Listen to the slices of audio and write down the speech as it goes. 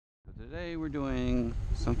Today we're doing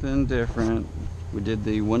something different. We did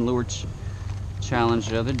the one lure challenge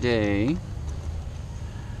the other day.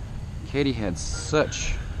 Katie had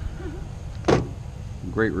such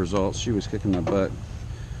great results. She was kicking my butt.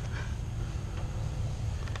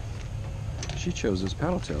 She chose this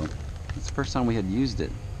paddle tail. It's the first time we had used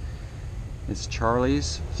it. It's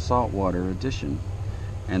Charlie's Saltwater Edition,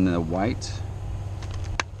 and the white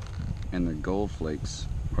and the gold flakes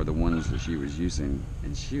are the ones that she was using,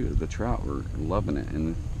 and the trout were loving it.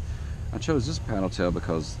 And I chose this paddle tail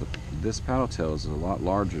because this paddle tail is a lot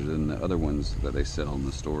larger than the other ones that they sell in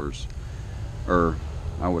the stores, or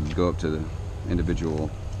I would go up to the individual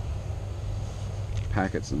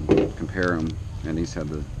packets and compare them, and these have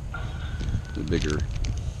the bigger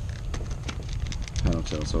paddle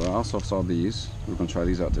tail. So I also saw these. We're going to try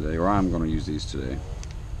these out today, or I'm going to use these today.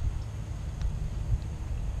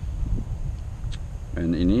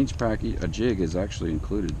 And in each pack, a jig is actually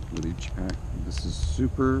included with each pack. This is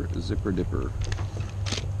Super Zipper Dipper.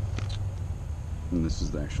 And this is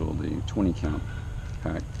the 20 count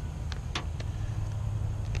pack.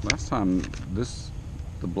 Last time, the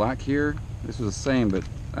black here, this was the same, but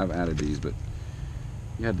I've added these, but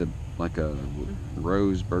you had like a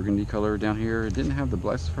rose burgundy color down here. It didn't have the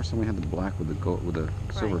black. It's the first time we had the black with the gold, with the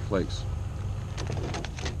silver flakes.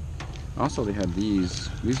 Also, they had these.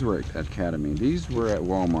 These were at Academy. These were at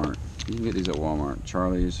Walmart. You can get these at Walmart.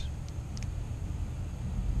 Charlie's.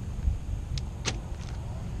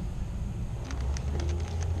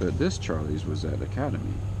 But this Charlie's was at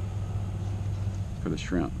Academy for the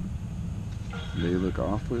shrimp. They look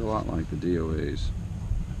awfully a lot like the DOAs.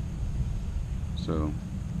 So,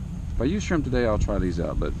 if I use shrimp today, I'll try these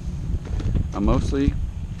out. But I'm mostly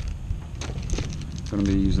going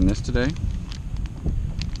to be using this today.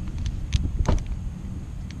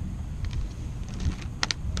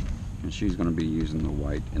 And she's going to be using the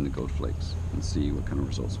white and the gold flakes, and see what kind of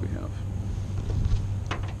results we have.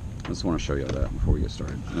 I just want to show you that before we get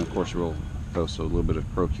started. And of course, we'll post a little bit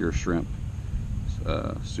of Procure shrimp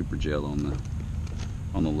super gel on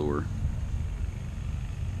the lure.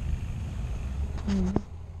 Here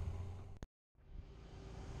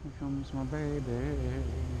comes my baby.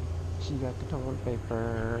 She got the toilet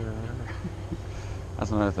paper. That's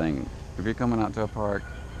another thing. If you're coming out to a park,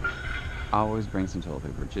 always bring some toilet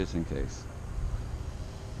paper, just in case.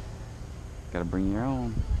 Gotta bring your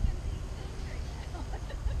own.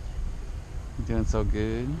 You're doing so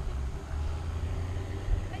good.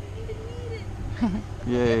 I didn't even need it.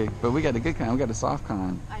 Yay, but we got the good kind, we got the soft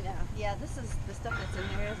kind. I know. Yeah, this is the stuff that's in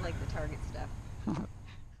there is like the Target stuff.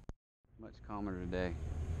 Much calmer today.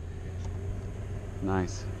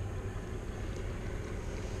 Nice.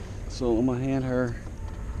 So I'm gonna hand her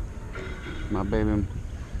my baby,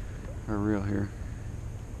 her reel here,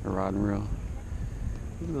 her rod and reel.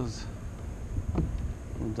 Look at those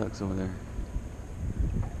little ducks over there.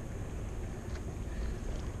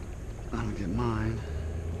 I'm gonna get mine.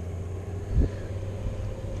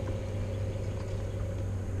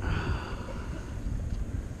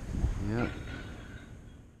 Yep.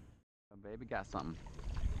 Baby got something.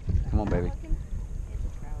 Come on, baby. It's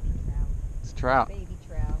a trout. It's a trout. Baby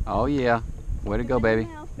trout. Oh yeah. Way to go, baby.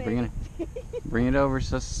 Mouth, Bring it over.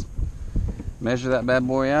 So let's measure that bad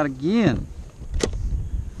boy out again.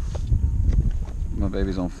 My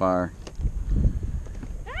baby's on fire.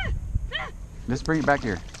 Let's bring it back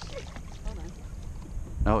here. Hold on.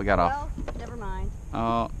 Oh, it got off. Well, never mind.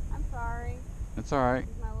 Oh, I'm sorry. it's all right. Is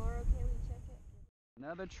my lure okay? Will you check it?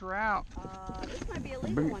 Another trout. This might be a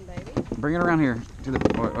legal one, baby. Bring it around here to the.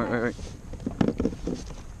 Wait.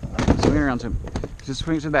 Swing it around to him. Just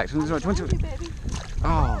swing it to the back. Swing it to the back. Baby.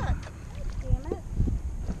 Oh. Damn it.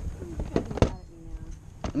 You're mad at me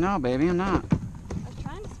now. No, baby, I'm not. I was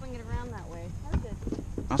trying to swing it around that way. That's good.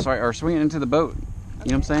 I'm sorry. Or swing it into the boat. You know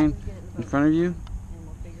what I'm saying? In front of you. And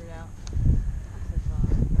we'll figure it out. I'm so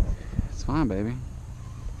sorry. It's fine, baby.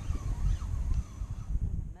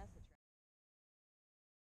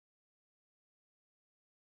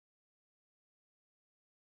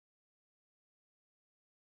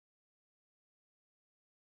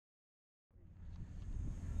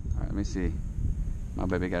 All right, let me see. My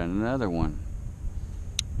baby got another one.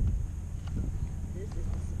 This is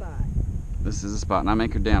the spot. This is the spot, and I'm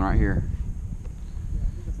anchored down right here.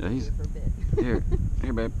 Yeah, he's here for a bit.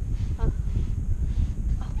 Here, babe. Huh?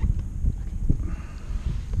 Oh, okay.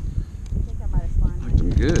 I think I might have slimed Hooked him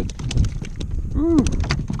good. Woo.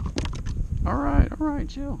 All right,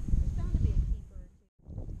 chill. It's bound to be a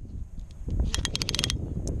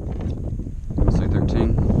keeper. Let's say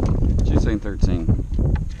 13. She's saying 13.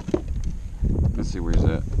 Let's see where he's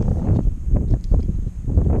at.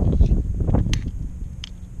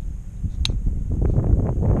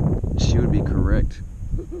 be correct.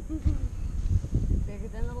 Bigger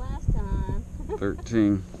than the last time.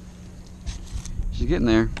 13. She's getting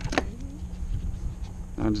there.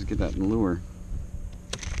 I'll just get that lure.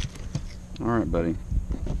 All right, buddy.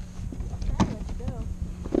 Okay, let's go.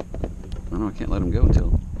 I know I can't let him go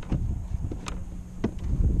until.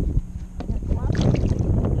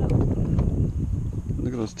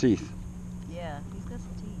 Look at those teeth. Yeah, he's got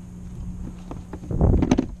some teeth.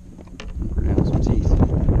 We're gonna have some teeth.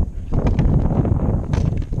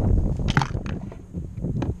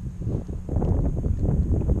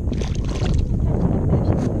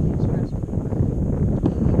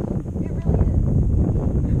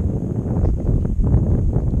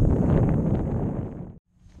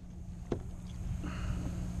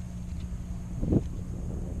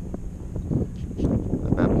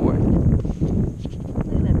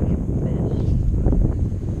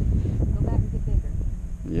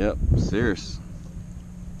 Yep, serious.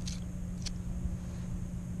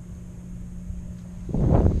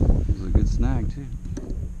 This is a good snag too.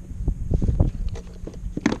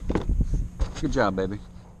 Good job, baby.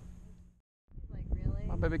 Like, really?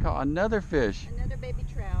 My baby caught another fish. Another baby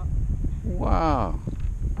trout. Wow.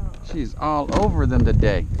 Oh. She's all over them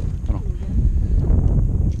today. Hold on.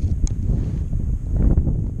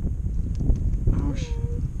 Oh,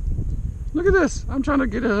 look at this. I'm trying to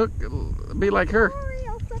get a hook, be like her.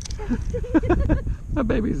 My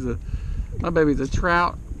baby's a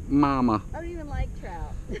trout mama. I don't even like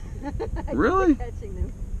trout. Really? Catching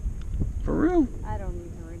them. For real? I don't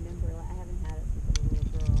even remember. I haven't had it since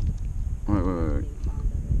I was a little girl.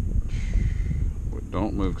 Wait.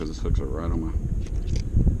 Don't move because this hooks are right on my.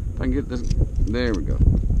 If I can get this, there we go.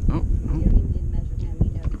 Oh, You don't even need to measure him.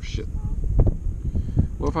 You know. Oh shit.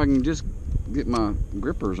 Well, if I can just get my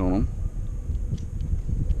grippers on them.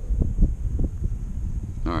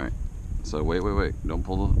 All right. So wait. Don't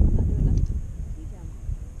pull the.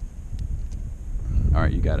 All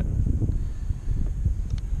right, you got it.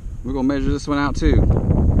 We're gonna measure this one out too.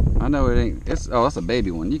 I know it ain't. It's that's a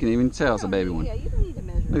baby one. You can even tell it's a baby one. Yeah, you don't need to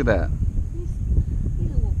measure. Look at that.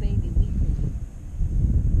 He's a little baby weakling.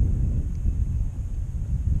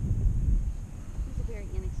 He's a very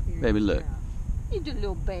inexperienced. Baby, look. trout. He's a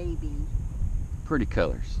little baby. Pretty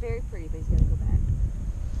colors. Very pretty, but he's gotta go back.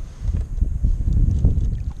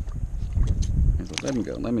 Let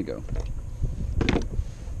me go.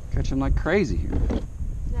 Catch him like crazy here.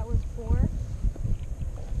 That was 4.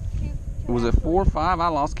 Was it 4 or 5? I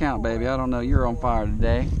lost count, baby. I don't know. You're on fire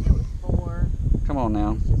today. It was 4. Come on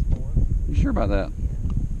now. It's just 4. You sure about that? Yeah.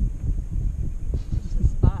 It's just a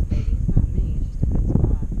spot, baby. It's not me. It's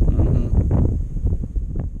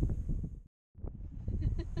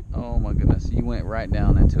just a good spot. Oh my goodness. You went right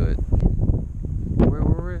down into it. Where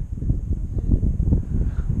were we?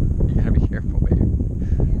 You gotta be careful, baby. Yeah.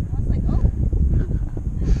 I was like, oh.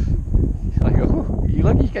 Like, oh, you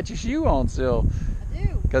look, you got your shoe on still. I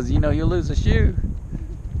do. Because you know you'll lose a shoe.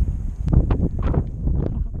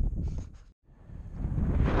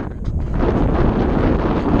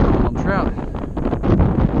 On trout.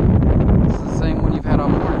 This is the same one you've had all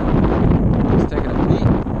morning. It's taking a beat.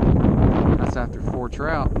 That's after 4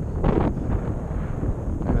 trout.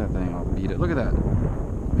 Look at that thing. I'll beat it. Look at that.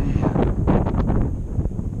 Man.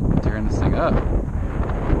 Tearing this thing up.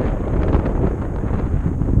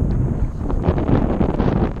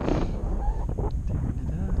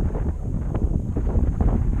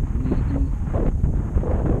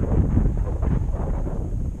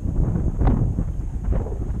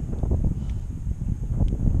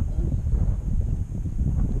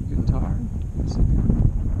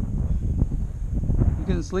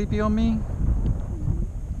 Sleepy on me?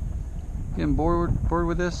 Getting bored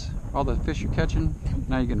with this? All the fish you're catching?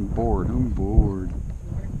 Now you're getting bored. I'm bored.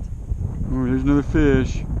 Oh, there's another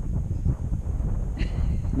fish.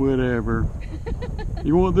 Whatever.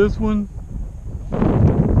 You want this one?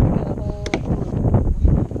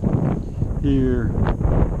 Here.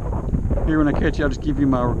 Here, when I catch you, I'll just give you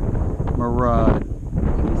my rod.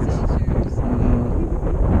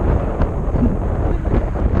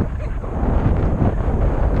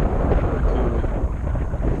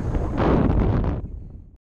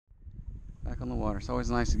 It's always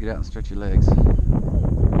nice to get out and stretch your legs. You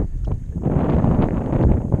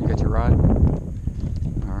got your rod?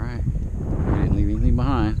 Alright. You didn't leave anything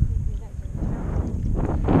behind.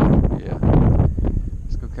 Yeah.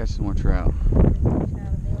 Let's go catch some more trout. I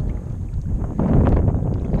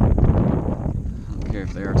don't care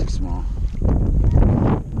if they are too small.